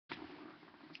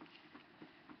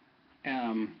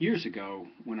Years ago,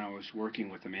 when I was working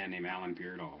with a man named Alan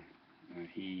Beardall,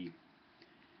 he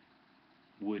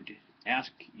would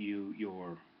ask you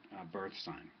your birth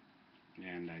sign.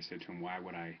 And I said to him, why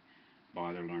would I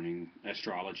bother learning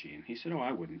astrology? And he said, oh,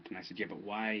 I wouldn't. And I said, yeah, but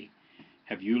why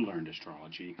have you learned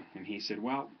astrology? And he said,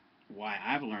 well, why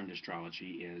I've learned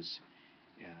astrology is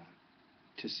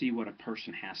to see what a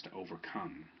person has to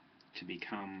overcome to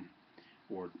become,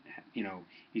 or,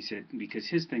 he said, because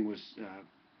his thing was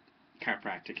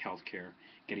chiropractic, healthcare,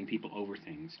 getting people over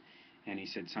things. And he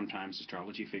said sometimes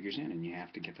astrology figures in and you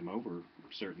have to get them over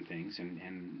certain things,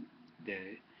 and the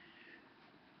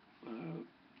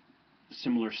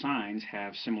similar signs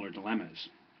have similar dilemmas.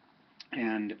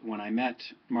 And when I met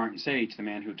Martin Sage, the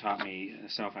man who taught me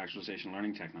self-actualization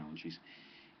learning technologies,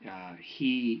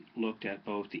 he looked at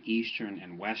both the Eastern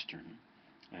and Western,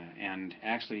 and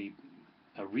actually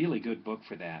a really good book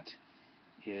for that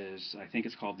is, I think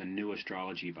it's called The New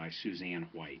Astrology by Suzanne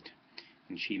White.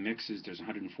 And she mixes, there's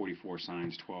 144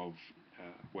 signs, 12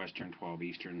 Western, 12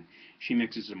 Eastern. She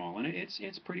mixes them all, and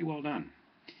it's pretty well done.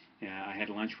 I had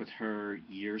lunch with her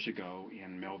years ago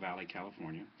in Mill Valley,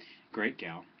 California. Great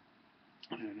gal.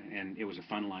 And it was a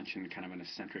fun lunch and kind of an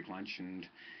eccentric lunch, and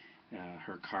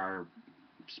her car's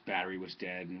battery was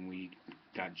dead, and we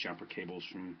got jumper cables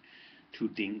from two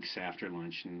dinks after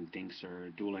lunch, and dinks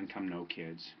are dual income, no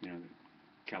kids.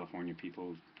 California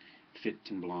people, fit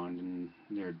and blonde, and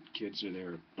their kids are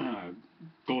their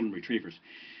golden retrievers.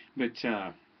 But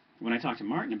when I talked to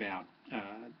Martin about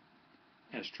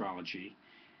astrology,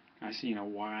 I said,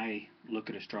 why look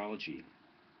at astrology?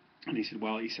 And he said,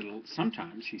 well,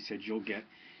 sometimes, he said, you'll get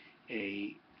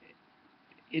a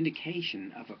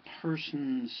indication of a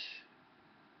person's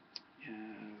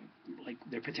like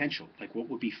their potential, like what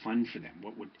would be fun for them,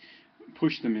 what would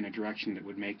push them in a direction that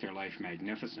would make their life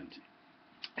magnificent.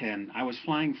 And I was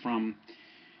flying from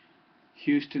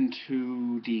Houston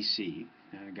to D.C.,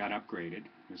 got upgraded,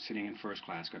 was sitting in first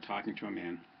class, got talking to a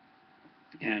man,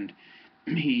 and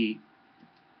we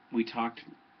talked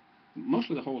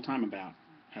mostly the whole time about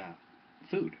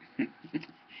food.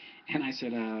 And I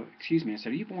said, excuse me, I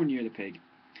said, are you born year of the pig?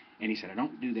 And he said, I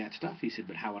don't do that stuff. He said,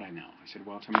 but how would I know? I said,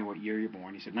 well, tell me what year you're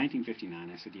born. He said,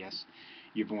 1959. I said, yes,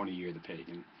 you're born a year of the pig.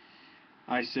 And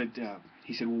I said,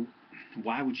 he said, well,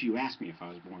 why would you ask me if I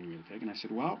was born a year of the pig? And I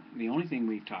said, well, the only thing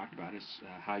we've talked about is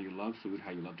how you love food, how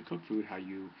you love to cook food, how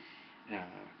you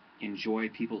enjoy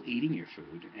people eating your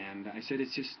food. And I said,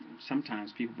 it's just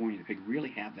sometimes people born a year of the pig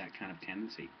really have that kind of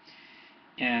tendency.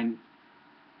 And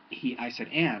I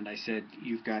said,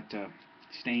 you've got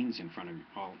stains in front of you,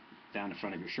 all down the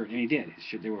front of your shirt. And he did.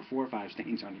 There were 4 or 5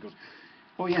 stains on it. He goes,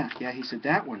 oh yeah. He said,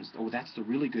 that's the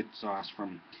really good sauce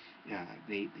from,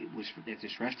 it was at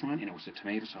this restaurant, and it was the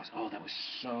tomato sauce. Oh, that was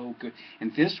so good.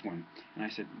 And this one, and I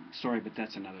said, sorry, but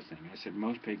that's another thing. I said,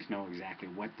 most pigs know exactly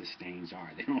what the stains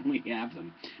are. They don't only have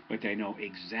them, but they know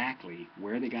exactly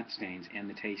where they got the stains and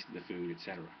the taste of the food,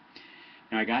 etc.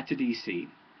 Now, I got to D.C.,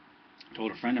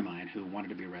 told a friend of mine who wanted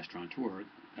to be a restaurateur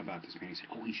about this man. He said,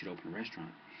 oh, he should open a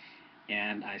restaurant.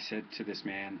 And I said to this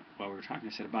man, while we were talking,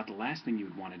 I said, about the last thing you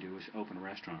would want to do is open a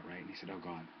restaurant, right? And he said, oh,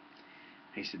 God.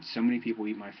 He said, so many people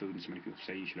eat my food, and so many people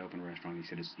say you should open a restaurant.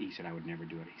 He said, I would never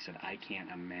do it. He said, I can't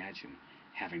imagine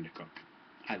having to cook.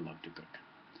 I love to cook.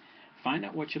 Find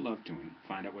out what you love doing.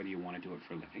 Find out whether you want to do it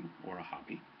for a living or a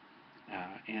hobby,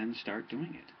 and start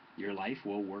doing it. Your life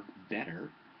will work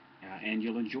better, and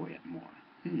you'll enjoy it more.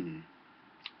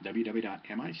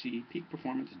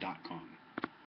 www.micpeakperformance.com